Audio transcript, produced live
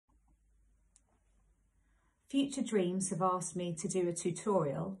Future Dreams have asked me to do a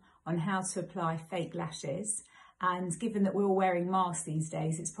tutorial on how to apply fake lashes, and given that we're all wearing masks these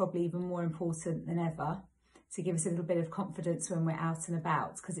days, it's probably even more important than ever to give us a little bit of confidence when we're out and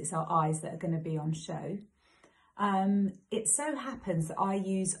about, because it's our eyes that are going to be on show. It so happens that I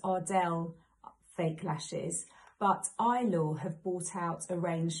use Ardell fake lashes, but Eyelaw have brought out a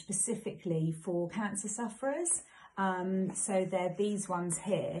range specifically for cancer sufferers. So they're these ones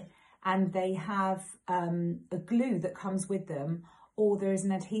here, and they have a glue that comes with them, or there is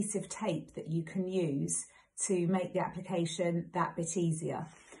an adhesive tape that you can use to make the application that bit easier.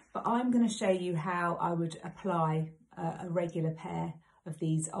 But I'm going to show you how I would apply a regular pair of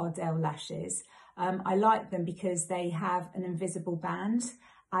these Ardell lashes. I like them because they have an invisible band,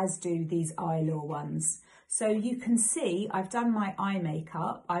 as do these Eyelaw ones. So you can see I've done my eye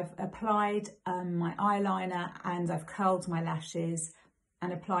makeup, I've applied my eyeliner, and I've curled my lashes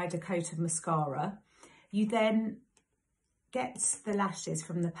and applied a coat of mascara. You then get the lashes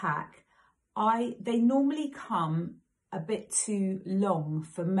from the pack. They normally come a bit too long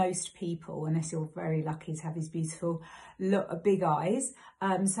for most people, unless you're very lucky to have these beautiful big eyes.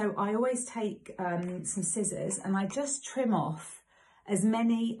 So I always take some scissors and I just trim off as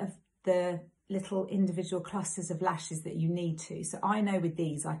many of the little individual clusters of lashes that you need to. So I know with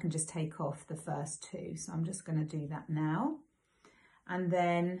these I can just take off the first two. So I'm just going to do that now. And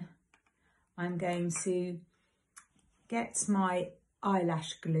then I'm going to get my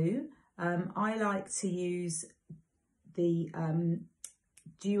eyelash glue. I like to use the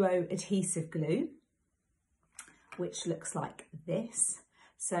duo adhesive glue, which looks like this.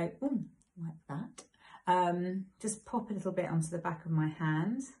 So, like that. Just pop a little bit onto the back of my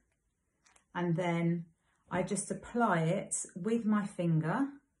hand, and then I just apply it with my finger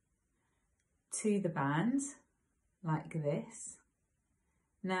to the band, like this.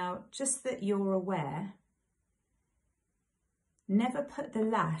 Now, just that you're aware, never put the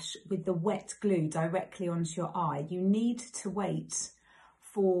lash with the wet glue directly onto your eye. You need to wait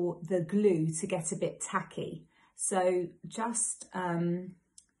for the glue to get a bit tacky. So just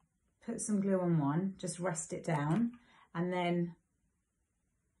put some glue on one, just rest it down, and then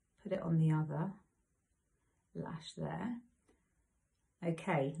put it on the other lash there.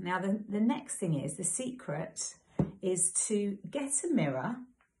 Okay, now the next thing is, the secret is to get a mirror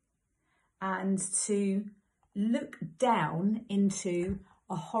and to look down into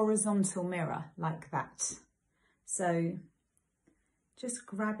a horizontal mirror like that. So just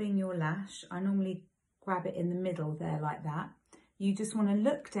grabbing your lash, I normally grab it in the middle there like that. You just want to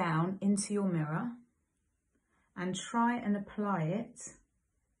look down into your mirror and try and apply it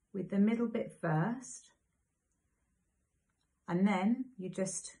with the middle bit first, and then you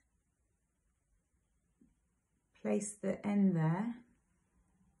just place the end there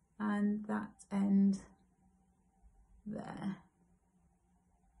and that end there.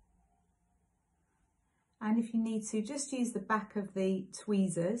 And if you need to, just use the back of the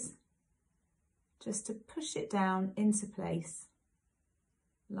tweezers just to push it down into place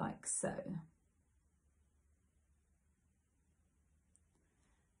like so.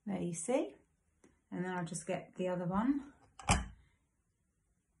 There you see. And then I'll just get the other one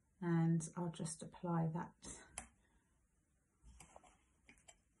and I'll just apply that.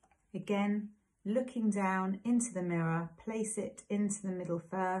 Again, looking down into the mirror, place it into the middle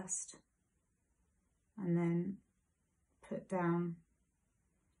first, and then put down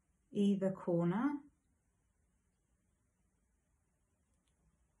either corner.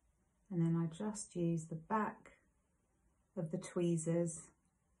 And then I just use the back of the tweezers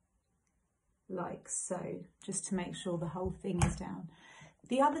like so, just to make sure the whole thing is down.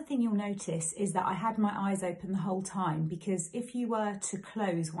 The other thing you'll notice is that I had my eyes open the whole time, because if you were to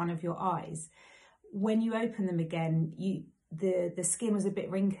close one of your eyes, when you open them again, the skin was a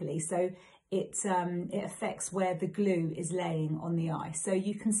bit wrinkly, so it affects where the glue is laying on the eye. So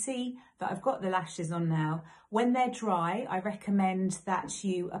you can see that I've got the lashes on now. When they're dry, I recommend that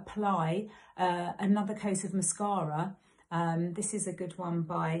you apply another coat of mascara. This is a good one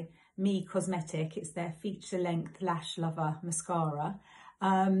by Me Cosmetic. It's their Feature Length Lash Lover Mascara.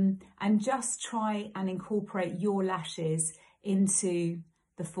 And just try and incorporate your lashes into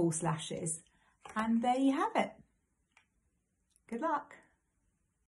the false lashes. And there you have it. Good luck.